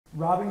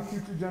Robbing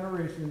future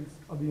generations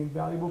of the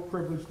invaluable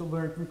privilege to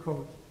learn from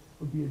Coach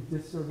would be a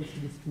disservice to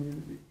this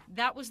community.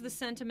 That was the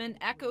sentiment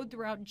echoed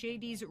throughout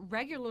JD's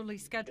regularly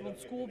scheduled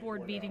school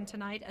board meeting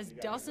tonight as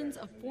dozens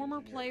of former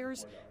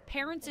players,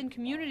 parents, and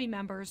community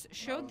members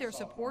showed their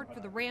support for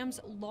the Rams'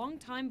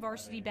 longtime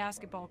varsity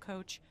basketball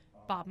coach,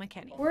 Bob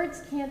McKenney.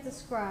 Words can't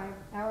describe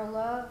our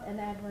love and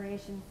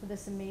admiration for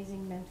this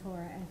amazing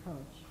mentor and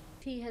coach.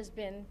 He has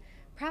been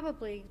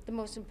probably the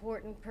most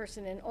important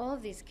person in all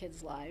of these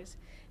kids' lives,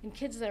 and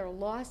kids that are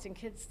lost and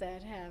kids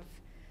that have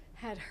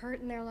had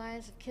hurt in their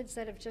lives, kids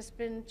that have just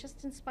been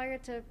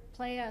inspired to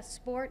play a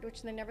sport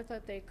which they never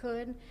thought they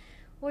could,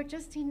 or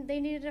just they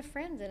needed a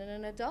friend and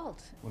an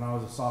adult. When I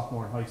was a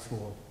sophomore in high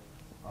school,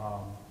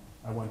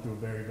 I went through a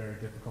very, very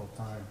difficult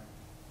time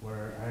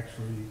where I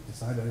actually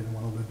decided I didn't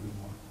want to live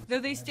anymore. Though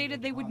they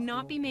stated they would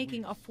not be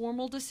making a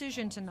formal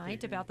decision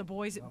tonight about the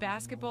boys'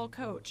 basketball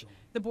coach,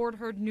 the board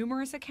heard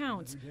numerous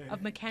accounts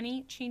of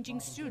McKenney changing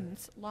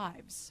students'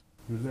 lives.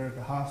 He was there at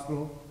the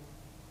hospital.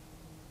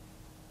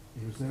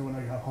 He was there when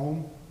I got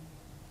home,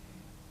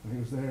 and he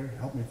was there to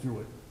help me through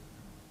it.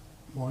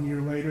 1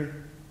 year later,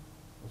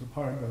 I was a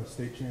part of the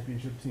state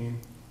championship team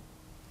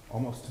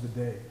almost to the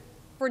day.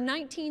 For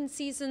 19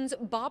 seasons,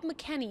 Bob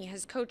McKenney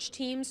has coached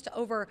teams to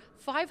over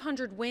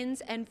 500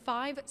 wins and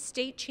 5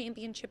 state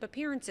championship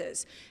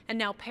appearances. And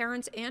now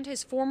parents and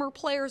his former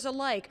players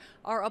alike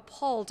are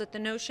appalled at the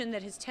notion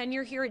that his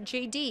tenure here at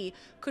JD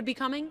could be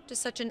coming to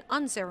such an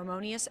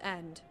unceremonious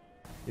end.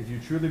 If you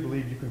truly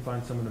believe you can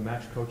find someone to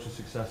match coach's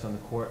success on the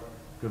court,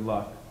 good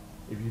luck.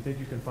 If you think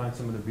you can find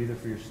someone to be there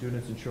for your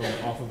students and show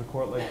them off of the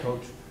court like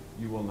coach,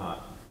 you will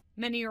not.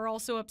 Many are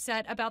also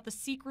upset about the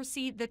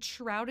secrecy that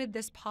shrouded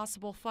this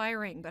possible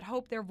firing, but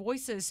hope their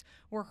voices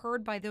were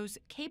heard by those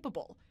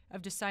capable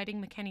of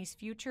deciding McKenney's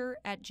future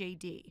at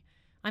JD.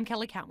 I'm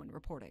Kelly Cowan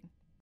reporting.